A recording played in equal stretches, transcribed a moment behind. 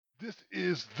This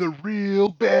is the real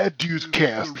bad juice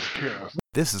cast.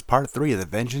 This is part 3 of the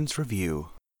Vengeance Review.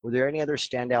 Were there any other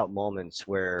standout moments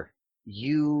where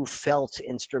you felt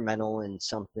instrumental in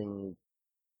something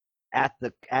at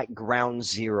ground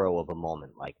zero of a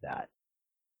moment like that?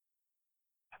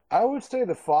 I would say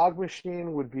the fog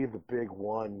machine would be the big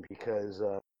one because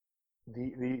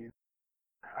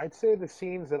I'd say the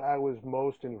scenes that I was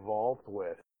most involved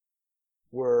with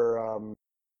were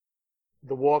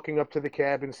the walking up to the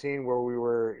cabin scene where we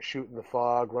were shooting the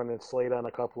fog, running Slate on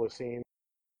a couple of scenes.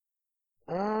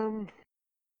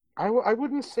 I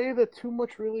wouldn't say that too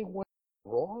much really went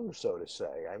wrong, so to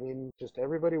say. I mean, just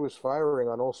everybody was firing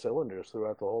on all cylinders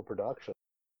throughout the whole production.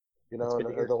 You know,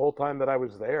 and the whole time that I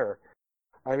was there.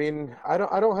 I mean, I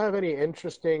don't have any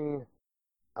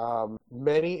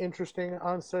many interesting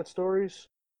on-set stories.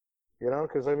 You know,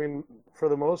 because I mean, for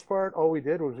the most part, all we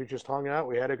did was we just hung out.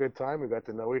 We had a good time. We got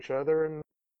to know each other, and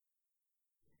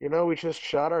you know, we just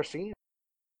shot our scene.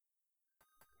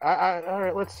 All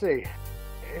right, let's see.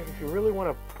 If you really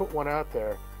want to put one out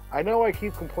there, I know I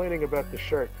keep complaining about the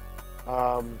shirt.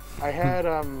 I had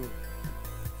a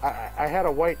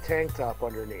white tank top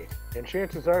underneath, and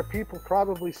chances are people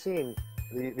probably seen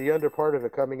the under part of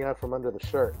it coming out from under the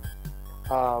shirt.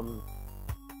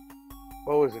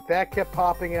 What was it? That kept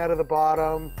popping out of the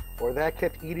bottom, or that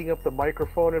kept eating up the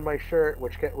microphone in my shirt,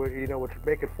 which would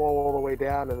make it fall all the way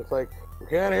down, and it's like, we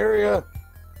can't hear you.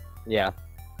 Yeah.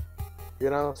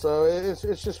 You know, so it's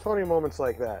just funny moments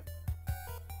like that.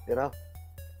 You know.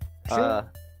 The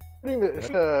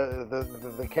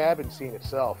cabin scene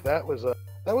itself, that was a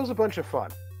bunch of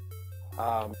fun.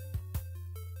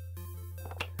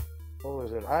 What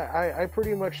was it? I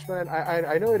pretty much spent.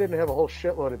 I know I didn't have a whole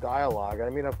shitload of dialogue.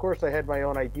 I mean, of course, I had my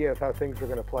own idea of how things were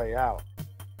going to play out.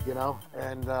 You know,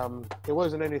 and it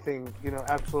wasn't anything, you know,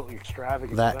 absolutely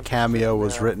extravagant. That cameo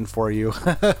was written for you.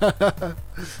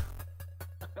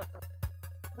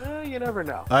 You never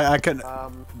know. I couldn't.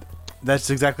 That's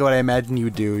exactly what I imagine you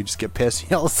would do. You just get pissed,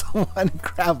 yell at someone, and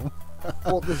grab them.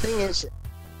 Well, the thing is,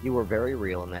 you were very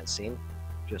real in that scene.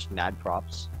 Just mad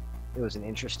props. It was an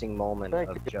interesting moment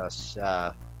of just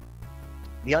the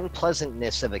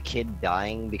unpleasantness of a kid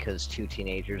dying because two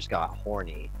teenagers got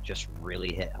horny just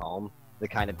really hit home. The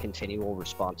kind of continual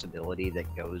responsibility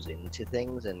that goes into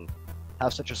things, and how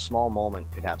such a small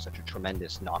moment could have such a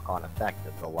tremendous knock-on effect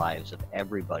of the lives of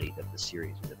everybody that the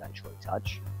series would eventually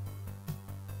touch.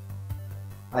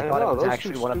 I thought it was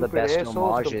actually one of the best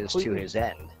homages to his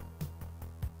end.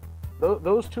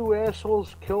 Those two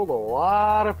assholes killed a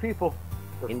lot of people.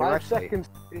 For 5 seconds,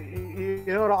 you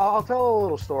know what? I'll tell a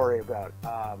little story about.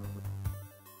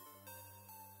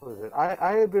 What was it?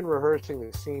 I had been rehearsing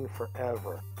the scene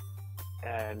forever,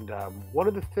 and one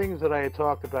of the things that I had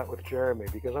talked about with Jeremy,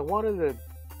 because I wanted to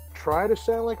try to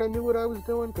sound like I knew what I was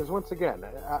doing, because once again,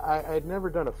 I had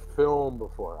never done a film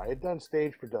before. I had done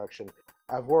stage production.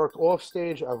 I've worked off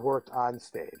stage. I've worked on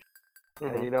stage,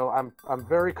 and you know, I'm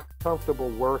very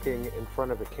comfortable working in front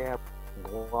of a camera,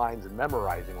 lines and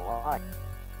memorizing lines.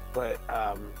 But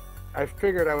I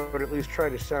figured I would at least try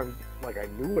to sound like I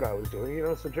knew what I was doing, you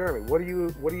know. So Jeremy, what do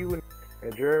you?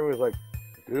 And Jeremy was like,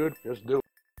 dude, just do it,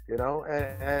 you know.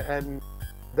 And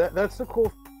that's the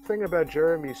cool thing about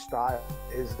Jeremy's style,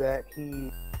 is that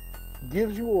he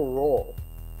gives you a role,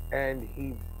 and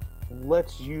he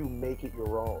lets you make it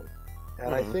your own.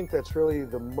 And I think that's really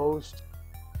the most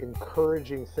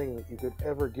encouraging thing that you could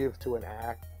ever give to an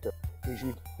actor, is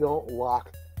you don't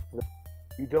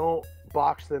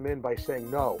box them in by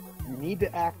saying, no, you need to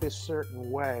act this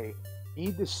certain way, you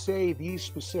need to say these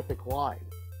specific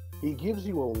lines. He gives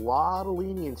you a lot of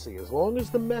leniency as long as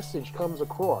the message comes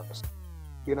across.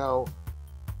 You know,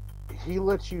 he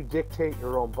lets you dictate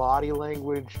your own body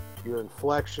language, your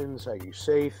inflections, how you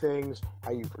say things,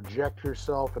 how you project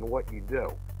yourself, and what you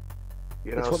do.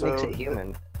 You know, it's what makes it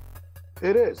human.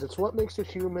 It is. It's what makes it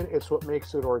human. It's what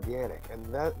makes it organic,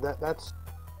 and that's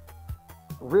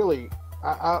really.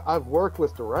 I've worked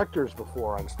with directors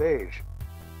before on stage,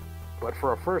 but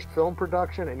for a first film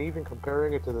production, and even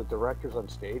comparing it to the directors on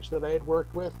stage that I had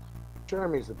worked with,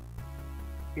 Jeremy's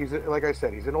like I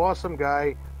said, he's an awesome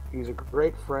guy. He's a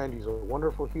great friend. He's a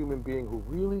wonderful human being who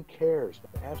really cares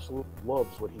and absolutely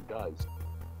loves what he does.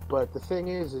 But the thing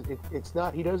is, it's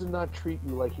not. He does not treat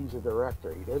you like he's a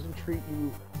director. He doesn't treat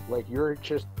you like you're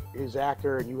just his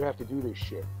actor and you have to do this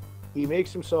shit. He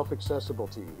makes himself accessible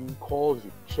to you. He calls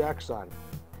you, checks on you.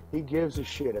 He gives a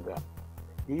shit about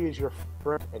you. He is your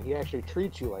friend, and he actually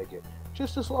treats you like it.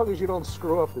 Just as long as you don't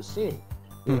screw up the scene,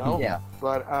 you know? Yeah.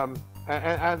 But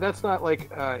and that's not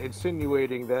like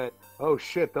insinuating that, oh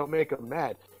shit, don't make him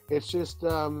mad. It's just,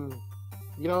 you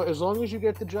know, as long as you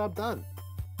get the job done.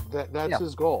 That's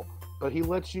his goal. But he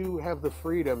lets you have the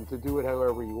freedom to do it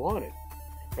however you want it.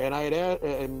 And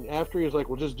and after he was like,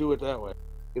 "Well, just do it that way.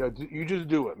 You just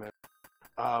do it, man."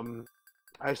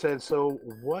 I said, "So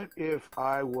what if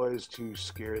I was to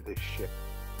scare the shit,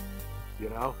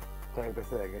 type of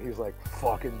thing?" And he's like,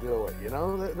 "Fucking do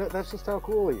it." That's just how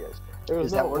cool he is. There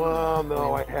was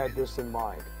I had this in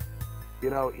mind.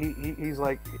 He's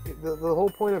like, the whole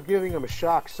point of giving him a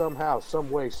shock somehow, some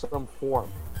way, some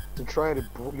form, to try to,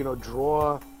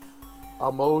 draw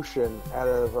emotion out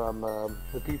of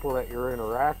the people that you're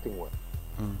interacting with.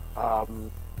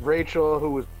 Rachel, who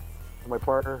was my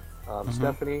partner,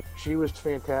 Stephanie, she was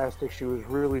fantastic. She was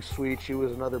really sweet. She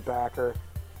was another backer,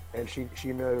 and she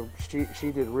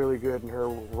did really good in her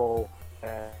role.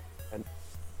 And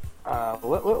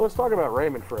let's talk about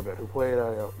Raymond for a bit, who played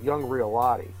young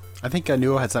Riolotti. I think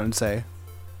Nuo had something to say.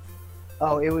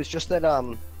 Oh, it was just that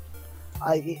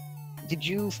did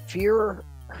you fear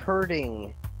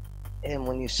hurting him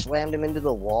when you slammed him into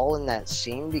the wall in that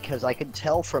scene? Because I could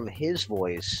tell from his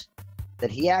voice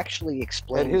that he actually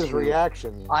explained and his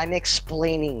reaction. I'm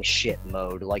explaining shit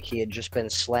mode, like he had just been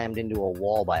slammed into a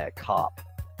wall by a cop.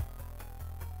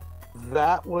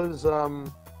 That was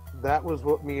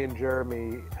what me and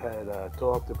Jeremy had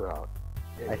talked about.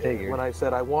 I figured. When I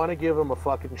said I want to give him a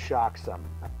fucking shock somehow,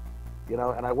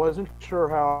 and I wasn't sure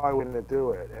how I was going to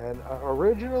do it. And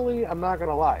originally, I'm not going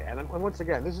to lie, and once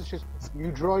again, this is just,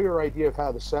 you draw your idea of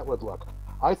how the set would look.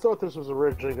 I thought this was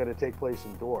originally going to take place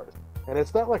indoors, and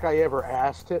it's not like I ever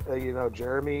asked it,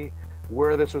 Jeremy,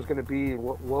 where this was going to be,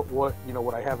 what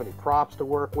would I have any props to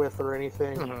work with or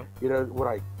anything? Mm-hmm. Would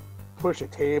I push a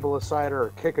table aside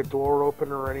or kick a door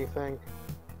open or anything?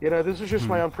 This is just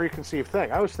my own preconceived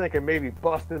thing. I was thinking maybe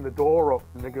busting the door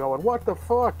open and going, what the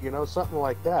fuck, something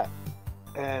like that.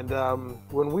 And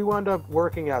when we wound up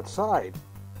working outside,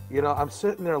 I'm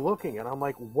sitting there looking, and I'm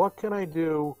like, what can I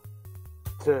do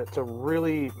to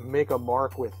really make a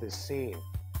mark with this scene?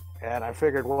 And I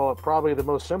figured, well, probably the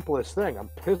most simplest thing. I'm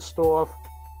pissed off.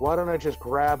 Why don't I just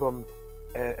grab him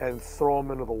and throw him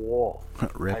into the wall,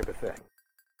 type of thing.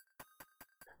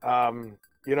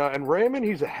 And Raymond,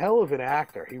 he's a hell of an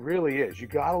actor. He really is. You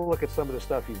got to look at some of the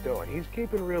stuff he's doing. He's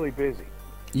keeping really busy.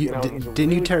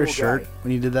 Didn't you tear his shirt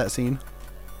when you did that scene?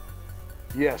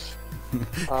 Yes.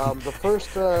 The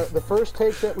first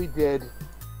take that we did,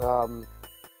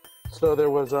 so there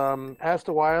was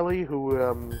Asta Wiley,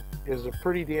 who is a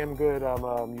pretty damn good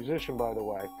musician, by the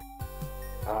way.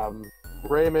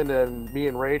 Raymond and me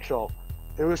and Rachel.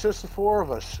 It was just the four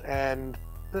of us, and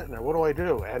what do I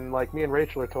do? And like me and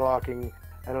Rachel are talking,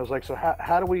 and I was like, so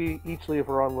how do we each leave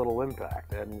our own little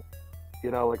impact? And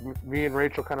me and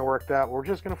Rachel kind of worked out, we're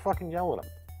just gonna fucking yell at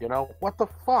him. What the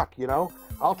fuck?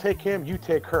 I'll take him, you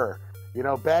take her.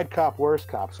 Bad cop, worst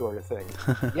cop sort of thing.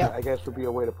 Yeah, I guess would be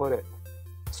a way to put it.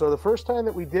 So the first time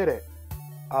that we did it,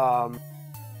 and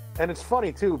it's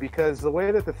funny too, because the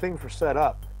way that the things were set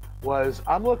up was,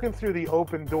 I'm looking through the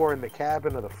open door in the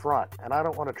cabin of the front, and I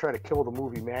don't want to try to kill the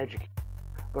movie magic,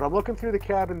 but I'm looking through the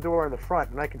cabin door in the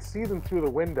front, and I can see them through the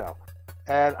window.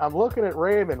 And I'm looking at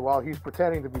Raymond while he's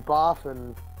pretending to be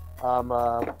boffing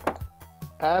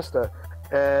Asta,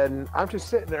 and I'm just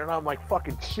sitting there, and I'm like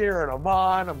fucking cheering him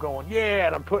on. I'm going, yeah,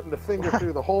 and I'm putting the finger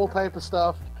through the hole type of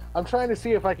stuff. I'm trying to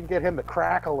see if I can get him to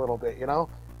crack a little bit,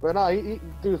 But no, he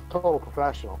dude's total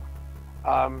professional.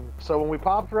 So when we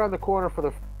popped around the corner for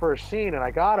the first scene, and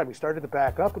I got him, he started to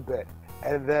back up a bit.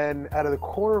 And then out of the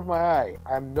corner of my eye,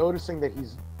 I'm noticing that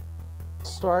he's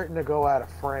starting to go out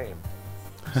of frame.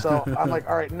 So I'm like,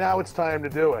 all right, now it's time to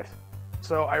do it.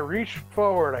 So I reached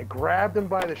forward, I grabbed him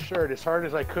by the shirt as hard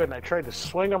as I could, and I tried to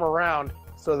swing him around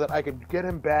so that I could get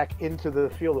him back into the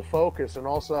field of focus and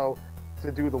also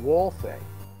to do the wall thing.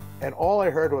 And all I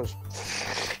heard was,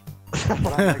 and I'm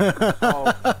like,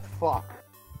 oh, fuck.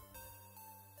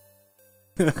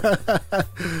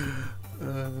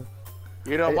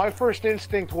 My first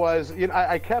instinct was,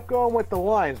 I kept going with the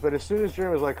lines, but as soon as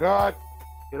Jeremy was like, oh,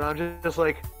 I'm just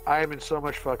like, I'm in so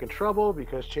much fucking trouble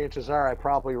because chances are I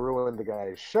probably ruined the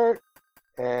guy's shirt,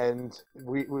 and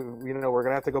we're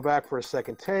gonna have to go back for a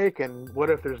second take. And what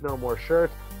if there's no more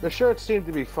shirts? The shirts seemed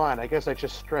to be fine. I guess I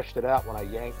just stretched it out when I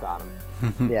yanked on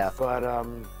him. Yeah.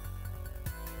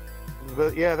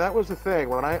 But yeah, that was the thing.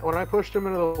 When I pushed him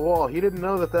into the wall, he didn't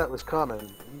know that was coming.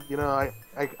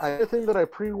 The thing that I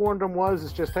pre-warned him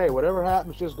is just, hey, whatever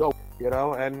happens, just go.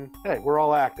 And hey, we're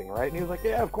all acting, right? And he was like,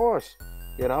 yeah, of course.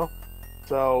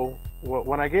 So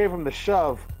when I gave him the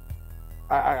shove,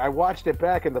 I watched it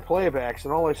back in the playbacks,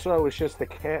 and all I saw was just the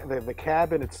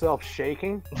cabin itself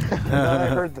shaking. And then I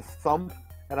heard the thump,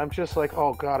 and I'm just like,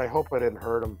 oh god, I hope I didn't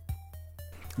hurt him.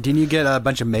 Didn't you get a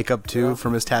bunch of makeup too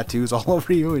from his tattoos all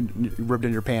over you and rubbed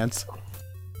in your pants?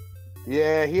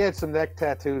 Yeah, he had some neck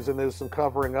tattoos and there's some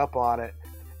covering up on it.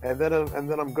 And then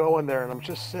I'm going there and I'm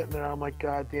just sitting there. I'm like,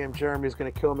 God damn, Jeremy's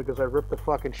gonna kill me because I ripped the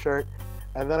fucking shirt.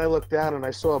 And then I looked down and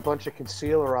I saw a bunch of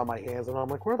concealer on my hands, and I'm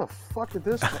like, where the fuck did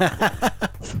this come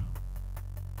from?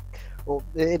 Well,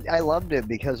 I loved it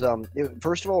because,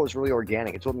 first of all, it was really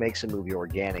organic. It's what makes a movie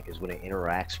organic is when it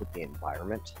interacts with the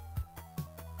environment.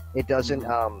 It doesn't.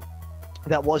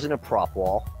 That wasn't a prop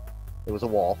wall; it was a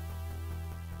wall.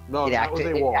 No, that was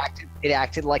a wall. It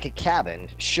acted like a cabin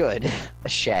should, a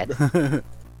shed.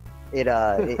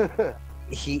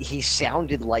 He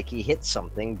sounded like he hit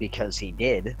something because he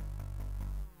did.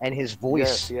 And his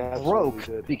voice broke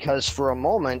because for a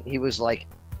moment he was like,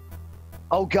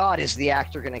 "Oh God, is the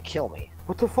actor gonna kill me?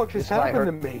 What the fuck just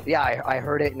happened to me?" Yeah, I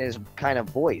heard it in his kind of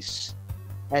voice,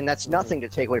 and that's nothing to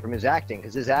take away from his acting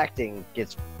because his acting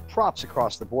gets props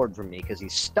across the board from me because he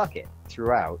stuck it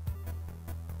throughout.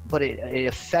 But it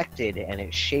affected and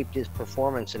it shaped his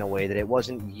performance in a way that it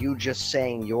wasn't you just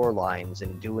saying your lines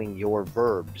and doing your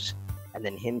verbs, and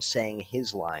then him saying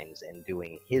his lines and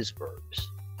doing his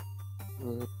verbs.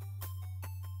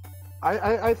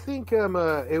 I think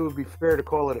it would be fair to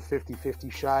call it a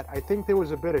 50-50 shot. I think there was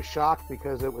a bit of shock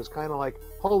because it was kind of like,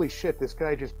 holy shit, this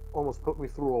guy just almost put me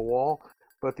through a wall.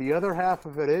 But the other half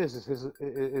of it is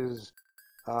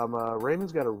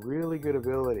Raymond's got a really good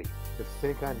ability to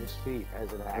think on his feet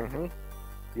as an actor.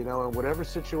 You know, in whatever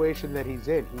situation that he's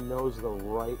in, he knows the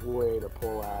right way to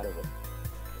pull out of it.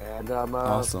 And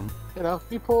awesome. You know,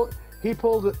 he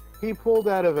pulled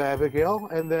out of Abigail,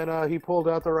 and then he pulled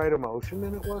out the right emotion,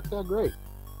 and it worked out great.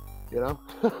 You know.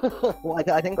 Well,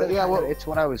 I think it's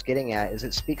what I was getting at. Is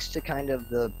it speaks to kind of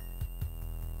the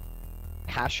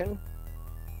passion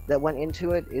that went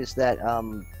into it. Is that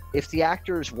if the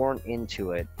actors weren't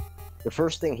into it, the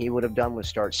first thing he would have done was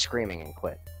start screaming and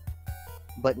quit.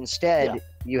 But instead,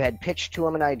 you had pitched to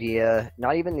him an idea,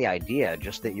 not even the idea,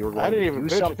 just that you were going to do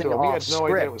something off He had no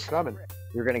script. idea it was coming.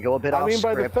 You're going to go a bit off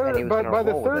script. By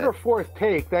the third or fourth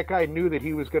take, that guy knew that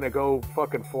he was going to go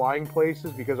fucking flying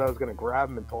places because I was going to grab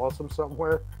him and toss him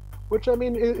somewhere. Which, I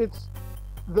mean, it's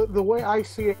the way I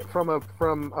see it from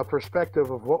a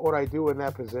perspective of what would I do in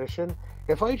that position.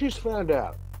 If I just found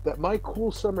out that my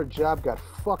cool summer job got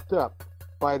fucked up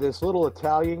by this little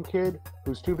Italian kid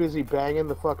who's too busy banging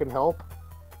the fucking help,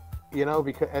 you know,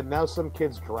 and now some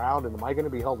kid's drowned, and am I going to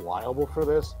be held liable for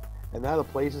this? And now the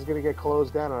place is going to get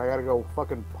closed down, and I got to go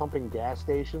fucking pumping gas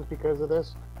stations because of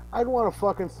this? I'd want to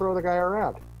fucking throw the guy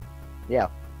around. Yeah.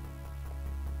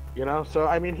 You know, so,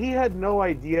 I mean, he had no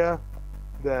idea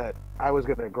that I was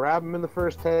going to grab him in the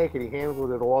first take, and he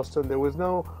handled it awesome. There was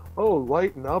no,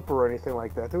 lighten up or anything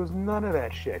like that. There was none of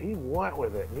that shit. He went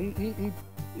with it, and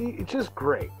he just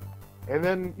great. And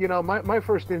then, you know, my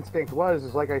first instinct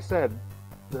is like I said,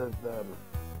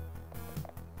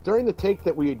 during the take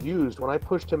that we had used, when I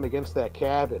pushed him against that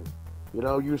cabin, you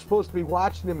know, you were supposed to be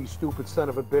watching him, you stupid son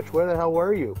of a bitch. Where the hell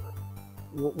were you?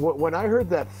 When I heard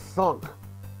that thunk,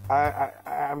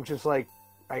 I'm just like,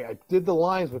 I did the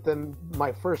lines, but then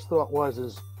my first thought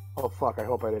was, oh fuck, I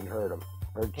hope I didn't hurt him.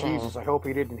 Or Jesus, I hope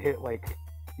he didn't hit like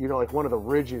one of the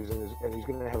ridges and he's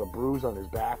going to have a bruise on his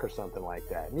back or something like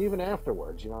that. And even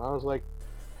afterwards, you know, I was like,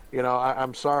 you know,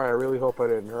 I'm sorry. I really hope I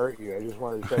didn't hurt you. I just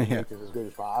wanted to try to make this as good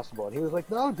as possible. And he was like,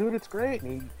 no, dude, it's great.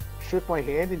 And he shook my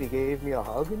hand and he gave me a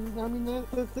hug. And I mean,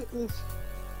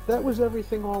 that was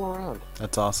everything all around.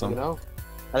 That's awesome. You know?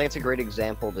 I think it's a great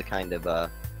example to kind of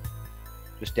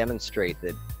just demonstrate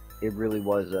that it really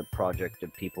was a project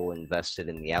of people invested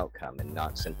in the outcome and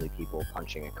not simply people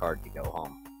punching a card to go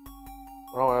home.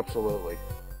 Oh, absolutely.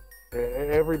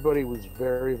 Everybody was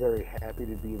very, very happy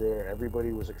to be there.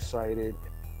 Everybody was excited.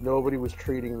 Nobody was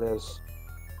treating this,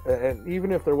 and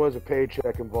even if there was a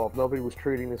paycheck involved, nobody was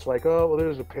treating this like, oh, well,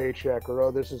 there's a paycheck, or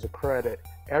oh, this is a credit.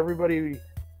 Everybody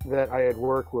that I had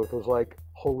worked with was like,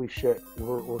 holy shit,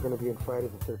 we're going to be in Friday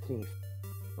the 13th.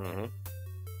 Mm-hmm.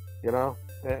 You know?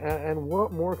 And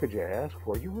what more could you ask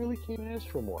for? You really can't ask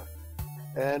for more.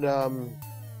 And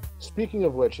speaking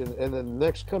of which, in the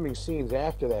next coming scenes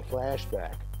after that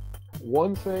flashback,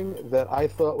 one thing that I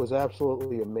thought was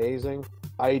absolutely amazing,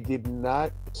 I did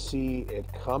not see it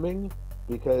coming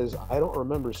because I don't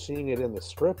remember seeing it in the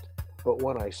script, but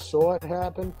when I saw it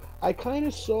happen, I kind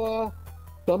of saw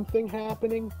something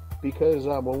happening because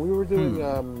when we were doing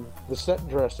the set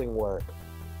dressing work,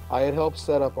 I had helped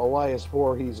set up Elias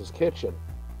Voorhees' kitchen.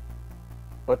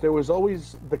 But there was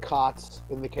always the cots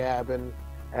in the cabin,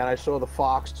 and I saw the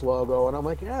Fox logo, and I'm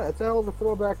like, yeah, that's a hell of a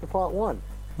throwback to part one,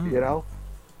 you know?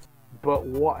 But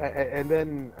what? And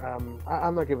then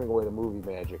I'm not giving away the movie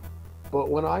magic, But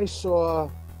when I saw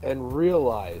and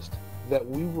realized that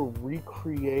we were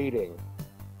recreating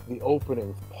the opening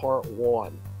of part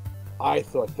 1, I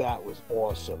thought that was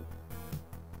awesome.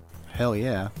 Hell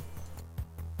yeah.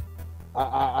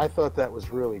 I thought that was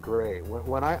really great.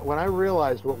 When I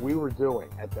realized what we were doing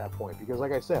at that point, because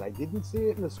like I said, I didn't see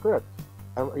it in the script.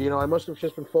 I must have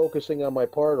just been focusing on my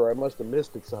part, or I must have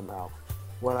missed it somehow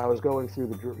when I was going through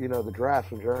the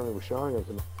drafts when Jeremy was showing us.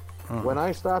 And when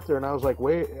I stopped there and I was like,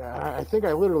 wait, I think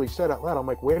I literally said out loud, I'm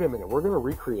like, wait a minute, we're going to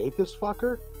recreate this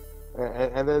fucker?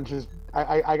 And then just,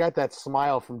 I got that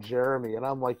smile from Jeremy, and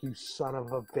I'm like, you son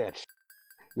of a bitch.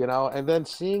 And then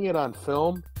seeing it on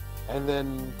film, and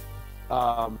then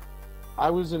I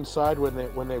was inside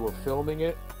when they were filming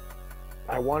it.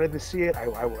 I wanted to see it.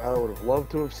 I would have loved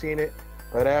to have seen it.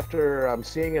 But after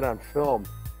seeing it on film,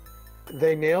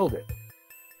 they nailed it.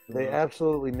 They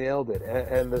absolutely nailed it.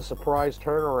 And the surprise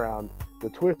turnaround, the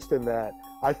twist in that,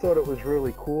 I thought it was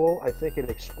really cool. I think it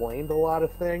explained a lot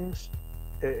of things,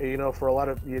 for a lot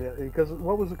of, because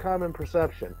what was the common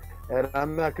perception? And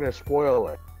I'm not going to spoil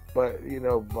it, but,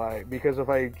 because if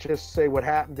I just say what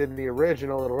happened in the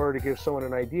original, it'll already give someone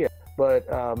an idea. But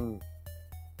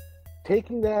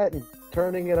taking that and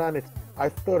turning it on its, I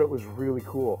thought it was really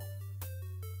cool.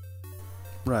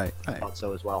 Right. I thought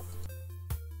so as well.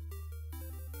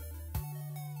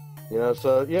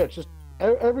 So yeah, just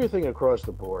everything across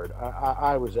the board.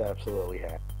 I was absolutely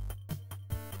happy.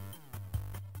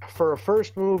 For a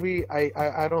first movie,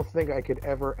 I don't think I could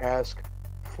ever ask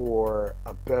for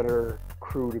a better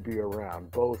crew to be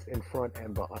around, both in front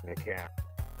and behind the camera.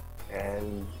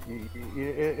 And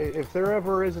if there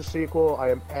ever is a sequel, I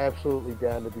am absolutely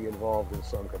down to be involved in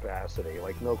some capacity,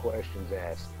 like no questions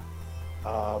asked.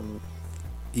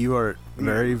 You are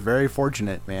very, very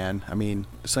fortunate, man. I mean,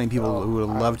 there's so many people who would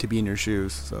love to be in your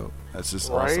shoes, so that's just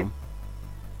awesome.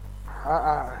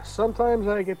 Sometimes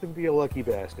I get to be a lucky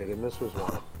bastard, and this was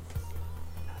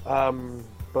one.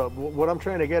 But what I'm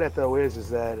trying to get at, though, is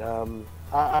that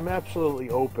I'm absolutely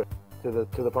open to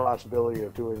the possibility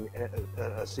of doing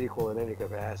a sequel in any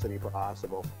capacity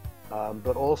possible.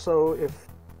 But also,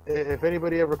 if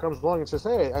anybody ever comes along and says,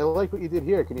 "Hey, I like what you did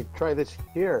here. Can you try this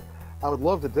here?" I would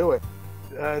love to do it.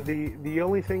 The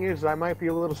only thing is, I might be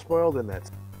a little spoiled in that,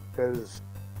 because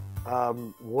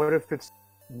what if it's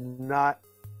not?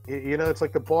 It's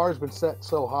like the bar's been set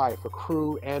so high for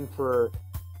crew and for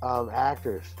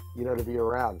actors, to be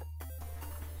around.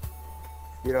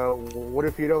 What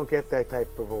if you don't get that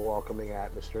type of a welcoming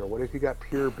atmosphere? What if you got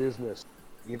pure business,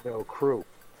 crew?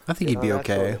 I think you'd be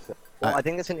okay. Sort of well, I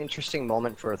think it's an interesting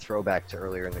moment for a throwback to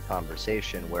earlier in the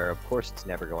conversation, where of course it's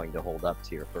never going to hold up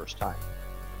to your first time.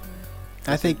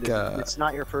 I think it's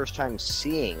not your first time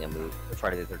seeing a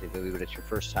Friday the 13th movie, but it's your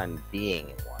first time being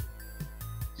in one.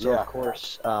 So of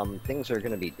course, things are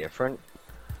going to be different.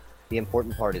 The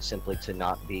important part is simply to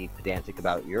not be pedantic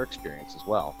about your experience as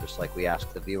well, just like we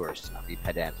ask the viewers to not be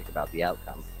pedantic about the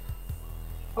outcome.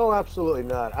 Oh, absolutely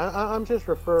not. I'm just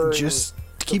referring just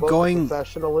to keep both going. The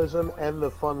professionalism and the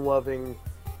fun-loving,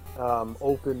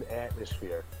 open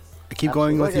atmosphere. Keep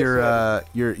going with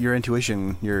your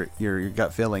intuition, your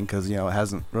gut feeling, because it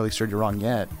hasn't really steered you wrong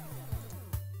yet.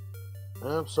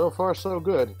 So far, so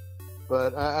good.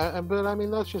 But I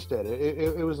mean, that's just it.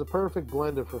 It was the perfect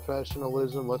blend of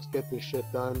professionalism. Let's get this shit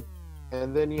done,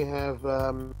 and then you have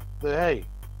hey,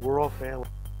 we're all family,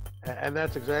 and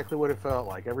that's exactly what it felt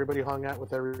like. Everybody hung out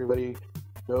with everybody.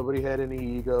 Nobody had any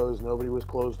egos. Nobody was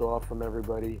closed off from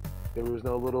everybody. There was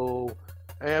no little,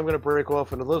 hey, I'm going to break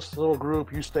off into this little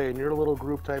group, you stay in your little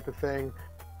group type of thing.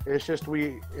 It's just at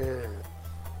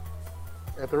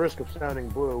the risk of sounding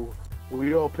blue,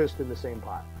 we all pissed in the same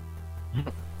pot.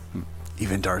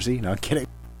 Even Darcy? No, I'm kidding.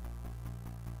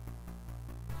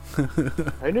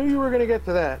 I knew you were going to get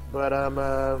to that, but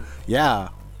yeah.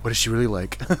 What is she really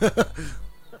like?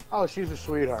 Oh, she's a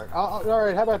sweetheart. All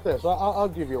right, how about this? I'll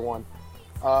give you one.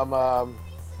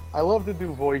 I love to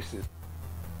do voices.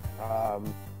 I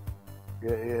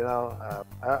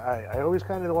always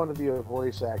kind of wanted to be a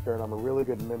voice actor, and I'm a really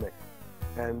good mimic.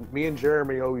 And me and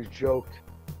Jeremy always joked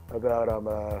about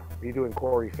me doing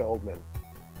Corey Feldman.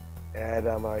 And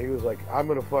he was like, I'm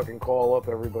going to fucking call up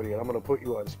everybody, and I'm going to put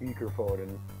you on speakerphone,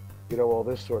 and, all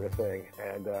this sort of thing.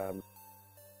 And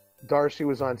Darcy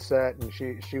was on set, and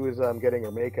she was getting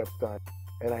her makeup done.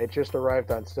 And I had just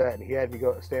arrived on set, and he had me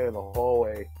go stand in the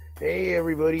hallway. Hey,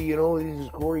 everybody, this is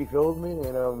Corey Feldman,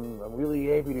 and I'm really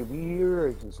happy to be here.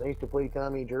 It's nice to play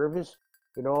Tommy Jervis,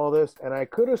 and all this. And I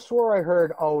could have swore I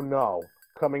heard, "Oh no,"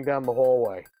 coming down the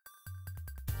hallway.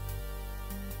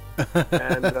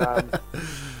 And,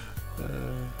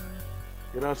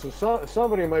 so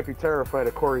somebody might be terrified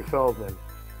of Corey Feldman.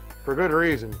 for good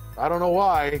reason. I don't know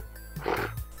why,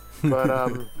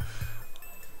 but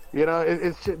you know,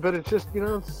 it's just you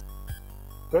know.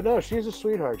 But no, she's a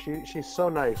sweetheart. She's so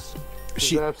nice.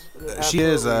 She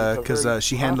is because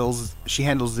she handles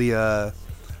the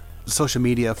social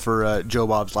media for Joe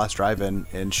Bob's Last Drive-In,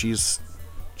 and she's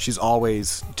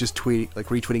always just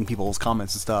retweeting people's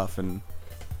comments and stuff, and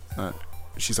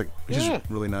she's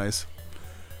really nice.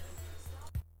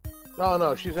 Oh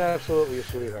no, she's absolutely a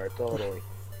sweetheart, totally.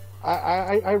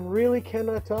 I really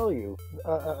cannot tell you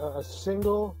a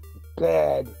single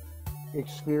bad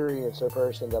experience or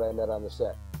person that I met on the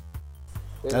set.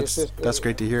 That's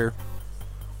great to hear.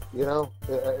 You know,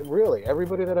 really,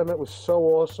 everybody that I met was so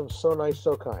awesome, so nice,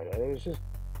 so kind. And it's just,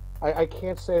 I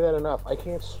can't say that enough. I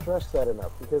can't stress that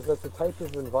enough, because that's the type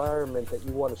of environment that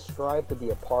you want to strive to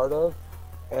be a part of,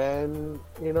 and,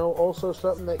 you know, also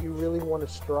something that you really want to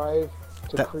strive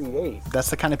to create. That's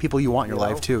the kind of people you want in your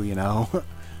life, too, you know?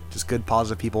 Just good,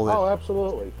 positive people that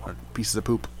absolutely. Aren't pieces of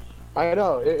poop. I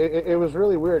know. It was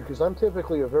really weird, because I'm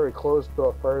typically a very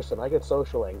closed-off person. I get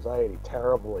social anxiety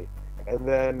terribly. And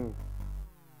then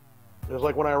it was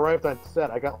like when I arrived on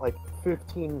set, I got like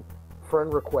 15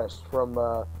 friend requests from,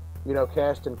 you know,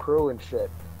 cast and crew and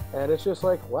shit. And it's just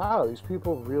like, wow, these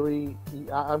people really,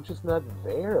 I'm just not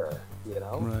there, you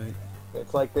know? Right.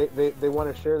 It's like they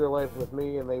want to share their life with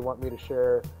me, and they want me to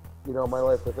share, you know, my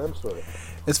life with them, sort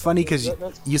of. It's funny because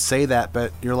you say that,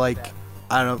 but you're like,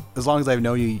 I don't know, as long as I've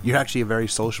known you, you're actually a very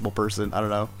sociable person. I don't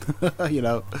know. You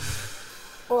know?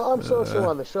 Well, I'm social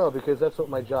on the show because that's what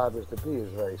my job is to be,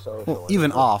 is very social. Well,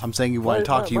 even off, I'm saying you want to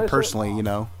talk to you personally, you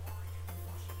know?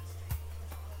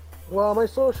 Well, my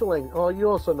social well, you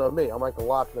also know me. I'm like the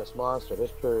Loch Ness Monster.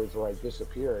 There's periods where I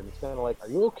disappear, and it's kind of like, are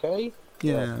you okay?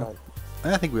 Yeah.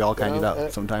 I think we all kind of do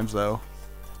that sometimes, though.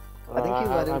 I think you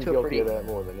led into a pretty... of that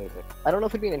more than anything. I don't know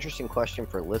if it'd be an interesting question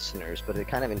for listeners, but it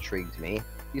kind of intrigued me.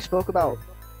 You spoke about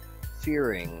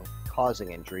fearing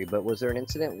causing injury, but was there an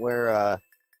incident where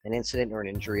an incident or an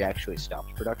injury actually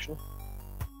stopped production?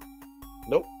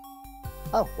 Nope.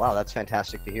 Oh, wow, that's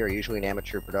fantastic to hear. Usually in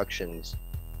amateur productions,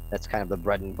 that's kind of the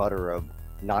bread and butter of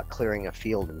not clearing a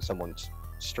field and someone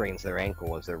strains their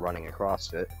ankle as they're running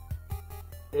across it.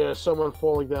 Yeah, someone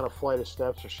falling down a flight of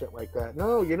steps or shit like that.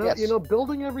 No, you know,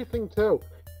 building everything too,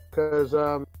 because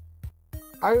I'll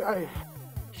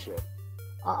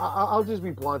just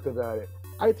be blunt about it.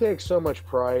 I take so much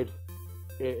pride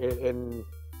in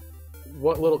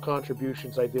what little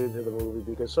contributions I did into the movie,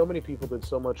 because so many people did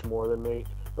so much more than me.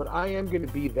 But I am going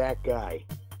to be that guy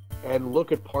and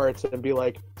look at parts and be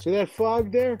like, see that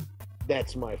fog there?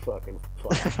 That's my fucking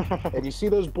fog. And you see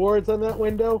those boards on that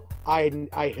window? I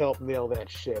helped nail that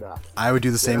shit up. I would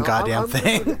do the same goddamn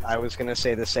thing. I was going to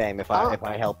say the same. If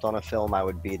I helped on a film, I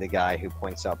would be the guy who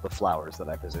points out the flowers that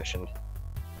I positioned.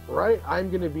 Right? I'm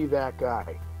going to be that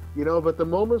guy. You know, but the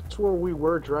moments where we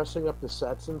were dressing up the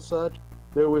sets and such,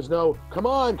 there was no, come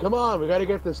on, we got to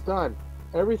get this done.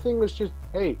 Everything was just,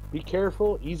 hey, be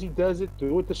careful, easy does it,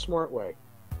 do it the smart way.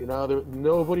 You know,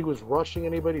 nobody was rushing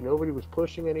anybody, nobody was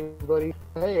pushing anybody.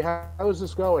 Hey, how is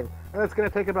this going? And it's going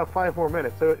to take about 5 more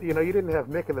minutes. So, you know, you didn't have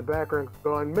Mick in the background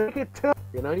going, make it 2.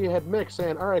 You know, you had Mick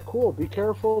saying, all right, cool, be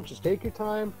careful, just take your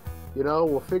time. You know,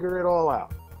 we'll figure it all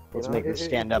out. Let's make this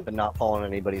stand up and not fall on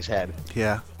anybody's head.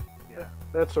 Yeah. Yeah,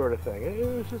 that sort of thing.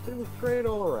 It was great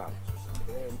all around.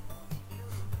 And,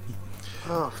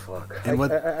 oh, fuck. And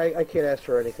I can't ask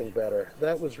for anything better.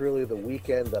 That was really the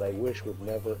weekend that I wish would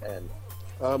never end.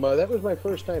 That was my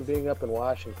first time being up in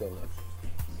Washington.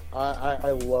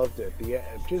 I loved it.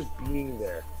 Just being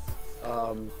there.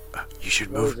 You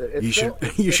should move.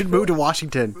 You should move to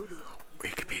Washington. We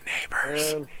could be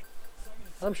neighbors.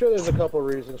 I'm sure there's a couple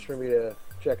reasons for me to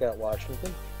check out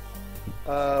Washington.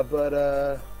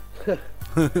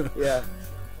 Yeah.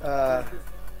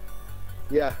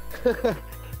 Yeah.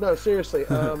 No, seriously.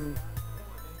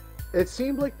 It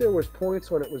seemed like there was points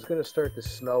when it was going to start to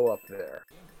snow up there.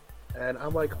 And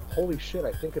I'm like, holy shit,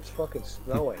 I think it's fucking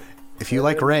snowing. If you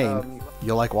like rain,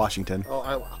 you'll like Washington.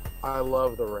 Oh, I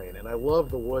love the rain, and I love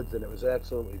the woods, and it was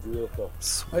absolutely beautiful.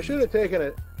 Sweet. I should have taken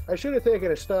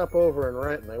a stop over in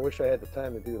Renton. I wish I had the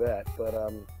time to do that, but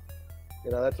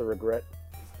you know, that's a regret.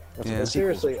 Yeah.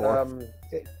 Seriously,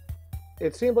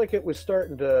 it seemed like it was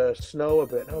starting to snow a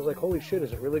bit, and I was like, holy shit,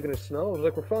 is it really going to snow? I was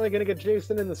like, we're finally going to get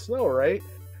Jason in the snow, right?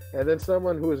 And then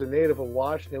someone who was a native of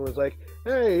Washington was like,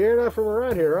 hey, you're not from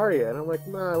around here, are you? And I'm like,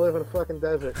 nah, I live in a fucking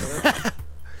desert. You know?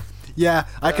 Yeah,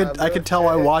 I could tell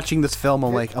by watching this film.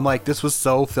 I'm like, this was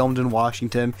so filmed in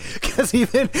Washington. Because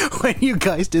even when you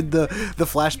guys did the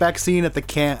flashback scene at the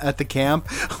camp,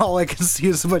 all I could see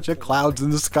is a bunch of clouds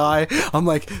in the sky. I'm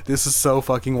like, this is so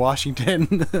fucking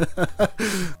Washington.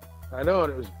 I know,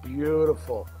 and it was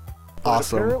beautiful. But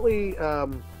Awesome. apparently,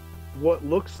 what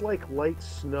looks like light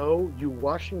snow, you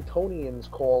Washingtonians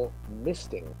call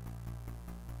misting.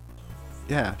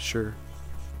 Yeah, sure.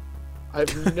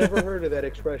 I've never heard of that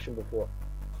expression before.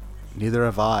 Neither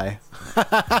have I.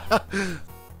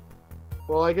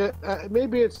 Well, I get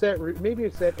maybe it's that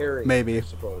area. Maybe. I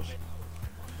suppose.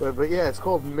 But yeah, it's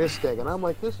called misting, and I'm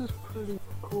like, this is pretty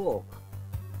cool.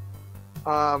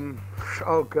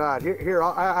 Oh God, here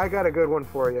I got a good one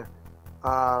for you.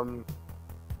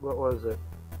 What was it?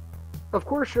 Of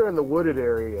course, you're in the wooded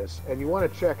areas, and you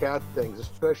want to check out things,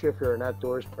 especially if you're an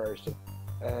outdoors person.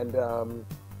 And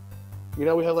you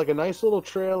know, we had like a nice little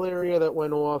trail area that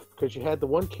went off because you had the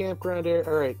one campground area.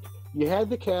 All right, you had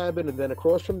the cabin, and then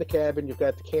across from the cabin, you've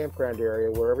got the campground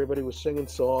area where everybody was singing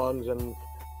songs and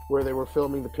where they were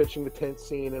filming the pitching the tent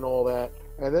scene and all that.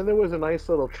 And then there was a nice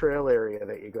little trail area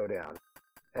that you go down.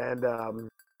 And,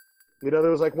 you know,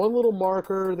 there was like one little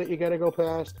marker that you got to go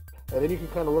past, and then you can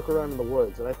kind of look around in the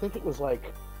woods. And I think it was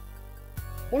like, I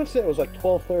want to say it was like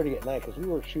 12:30 at night because we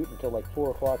were shooting until like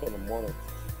 4 o'clock in the morning.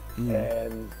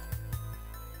 And,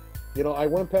 you know, I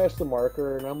went past the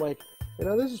marker and I'm like, you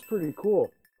know, this is pretty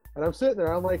cool. And I'm sitting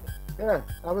there, I'm like, yeah,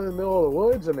 I'm in the middle of the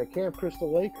woods, I'm at Camp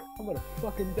Crystal Lake, I'm going to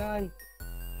fucking die.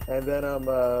 And then I'm,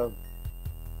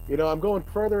 you know, I'm going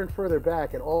further and further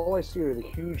back, and all I see are the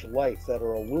huge lights that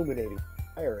are illuminating the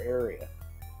entire area.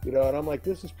 You know, and I'm like,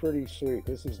 this is pretty sweet.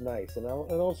 This is nice. And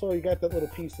also, you got that little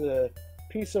peace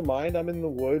of mind. I'm in the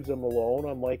woods. I'm alone.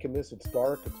 I'm liking this. It's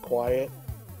dark. It's quiet.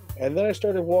 And then I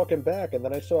started walking back, and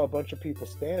then I saw a bunch of people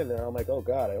standing there. I'm like, oh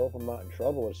God, I hope I'm not in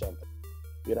trouble or something.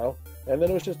 You know? And then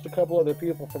it was just a couple other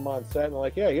people from on set, and they're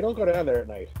like, yeah, you don't go down there at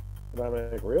night. And I'm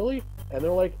like, really? And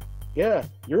they're like, yeah,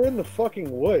 you're in the fucking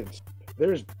woods.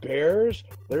 There's bears,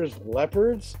 there's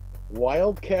leopards,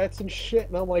 wildcats and shit.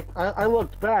 And I'm like, I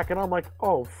looked back and I'm like,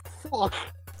 oh, fuck.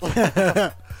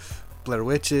 Blair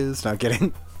Witches. Not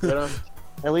kidding. You know?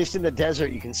 At least in the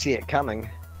desert, you can see it coming.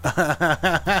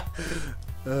 Yeah,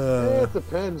 it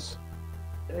depends.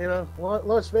 You know,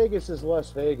 Las Vegas is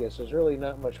Las Vegas. There's really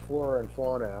not much flora and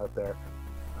fauna out there.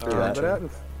 But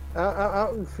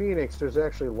out in Phoenix, there's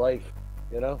actually life,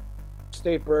 you know?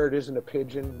 State bird isn't a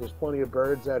pigeon. There's plenty of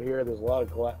birds out here. There's a lot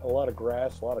of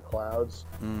grass, a lot of clouds.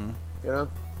 You know,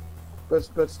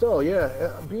 but still,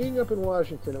 yeah. Being up in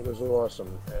Washington, it was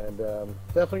awesome, and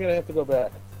definitely gonna have to go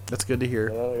back. That's good to hear.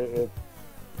 You know,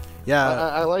 Yeah,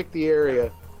 I like the area.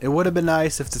 it would have been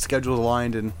nice if the schedule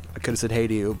aligned and I could have said hey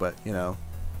to you, but you know,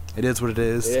 it is what it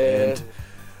is. Yeah. And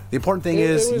the important thing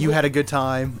is you had a good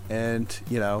time, and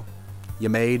you know, you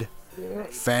made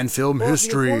fan film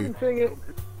history. The important thing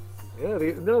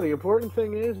the important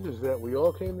thing is that we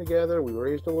all came together. We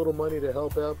raised a little money to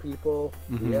help out people.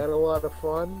 We had a lot of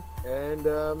fun, and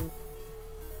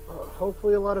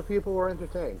hopefully a lot of people were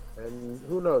entertained. And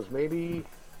who knows, maybe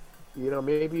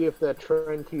if that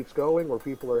trend keeps going where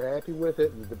people are happy with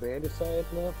it and the demand is high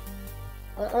enough,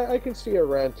 I can see a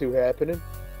round 2 happening.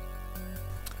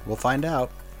 We'll find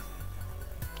out.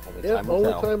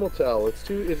 Only Time will tell. It's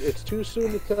too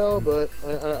soon to tell, but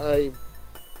I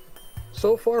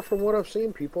so far from what I've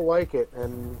seen, people like it,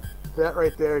 and that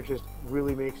right there just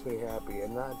really makes me happy,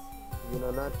 and not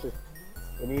just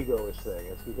an egoist thing.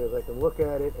 It's because I can look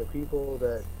at it at people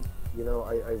that, you know,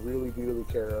 I really dearly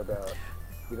care about.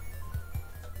 You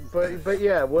know? But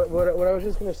yeah, what I was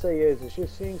just gonna say is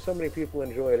just seeing so many people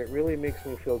enjoy it. It really makes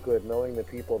me feel good knowing the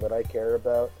people that I care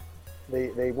about.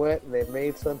 They went and they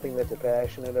made something that they're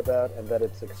passionate about, and that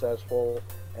it's successful,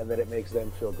 and that it makes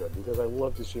them feel good. Because I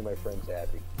love to see my friends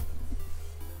happy.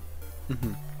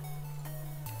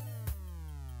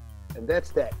 And that's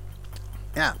that.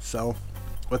 Yeah, so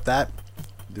with that,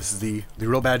 this is the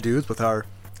Real Bad Dudes with our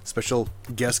special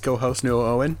guest co-host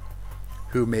Noah Owen,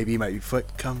 who maybe might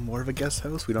become more of a guest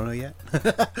host. We don't know yet.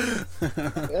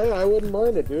 Yeah, I wouldn't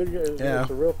mind it, dude. It's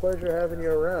a real pleasure having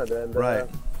you around. And Right.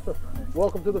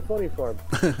 Welcome to the Funny Farm.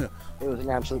 It was an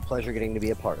absolute pleasure getting to be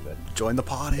a part of it. Join the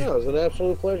party. Yeah, it was an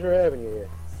absolute pleasure having you here.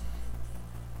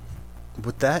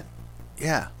 With that,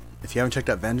 yeah. If you haven't checked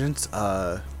out Vengeance,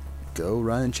 go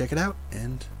run and check it out.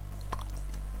 And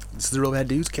this is the Real Bad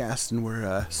Dudes cast, and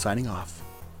we're signing off.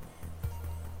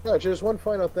 No, just one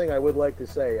final thing I would like to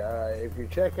say. If you're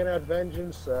checking out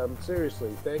Vengeance,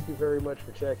 seriously, thank you very much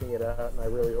for checking it out, and I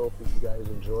really hope that you guys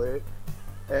enjoy it.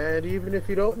 And even if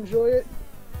you don't enjoy it,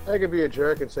 I could be a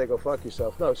jerk and say, go fuck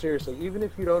yourself. No, seriously, even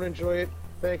if you don't enjoy it,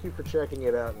 thank you for checking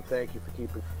it out, and thank you for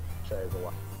keeping the franchise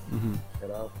alive. You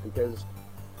know, because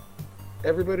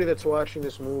everybody that's watching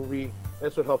this movie,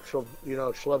 that's what helps, you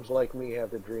know, schlubs like me have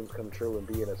their dreams come true and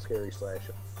be in a scary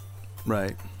slasher.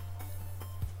 Right.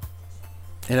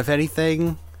 And if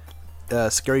anything,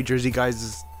 Scary Jersey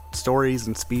Guy's stories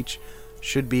and speech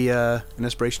should be an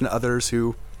inspiration to others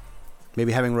who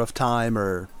maybe having a rough time,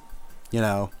 or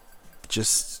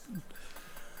just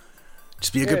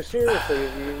be a good. Seriously,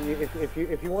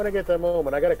 if you want to get that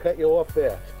moment, I got to cut you off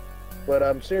there.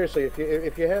 But seriously,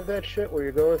 if you have that shit where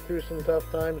you're going through some tough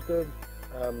times, dude,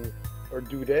 or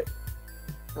dudette,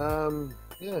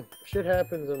 yeah, shit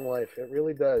happens in life. It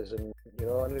really does, and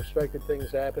unexpected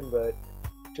things happen. But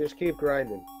just keep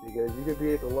grinding, because you could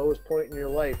be at the lowest point in your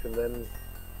life, and then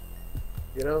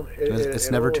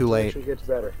it's never too late. It gets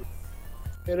better.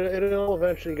 It all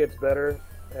eventually gets better,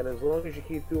 and as long as you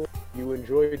keep doing what you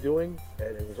enjoy doing,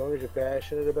 and as long as you're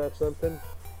passionate about something,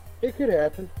 it could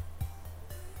happen.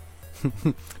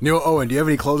 Neil Owen, do you have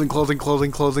any closing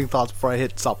thoughts before I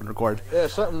hit stop and record? Yeah,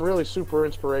 something really super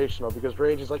inspirational, because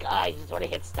Rage is like, I just want to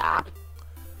hit stop.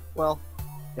 Well,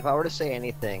 if I were to say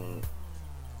anything,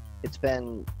 it's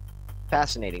been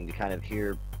fascinating to kind of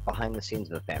hear behind the scenes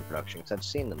of a fan production, because I've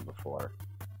seen them before.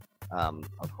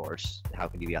 Of course, how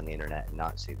could you be on the internet and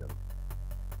not see them?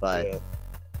 But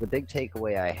the big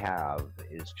takeaway I have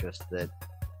is just that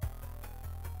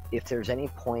if there's any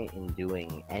point in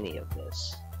doing any of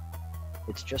this,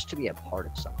 it's just to be a part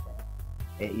of something.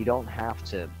 You don't have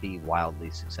to be wildly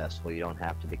successful. You don't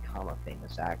have to become a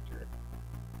famous actor.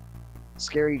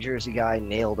 Scary Jersey Guy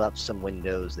nailed up some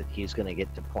windows that he's going to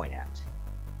get to point at.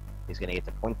 He's going to get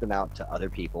to point them out to other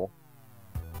people.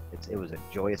 It was a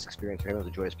joyous experience for him. It was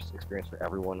a joyous experience for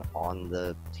everyone on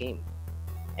the team.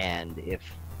 And if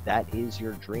that is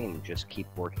your dream, just keep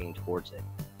working towards it.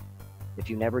 If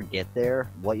you never get there,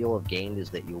 what you'll have gained is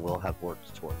that you will have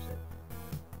worked towards it.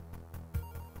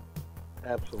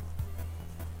 Absolutely.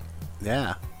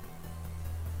 Yeah.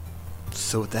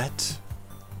 So with that,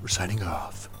 we're signing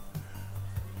off.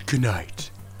 Good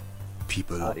night,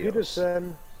 people. Adios.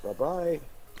 Bye-bye.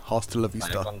 Hasta la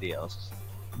vista. Adios.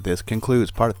 This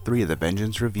concludes part 3 of the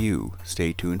Vengeance Review.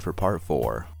 Stay tuned for part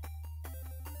 4.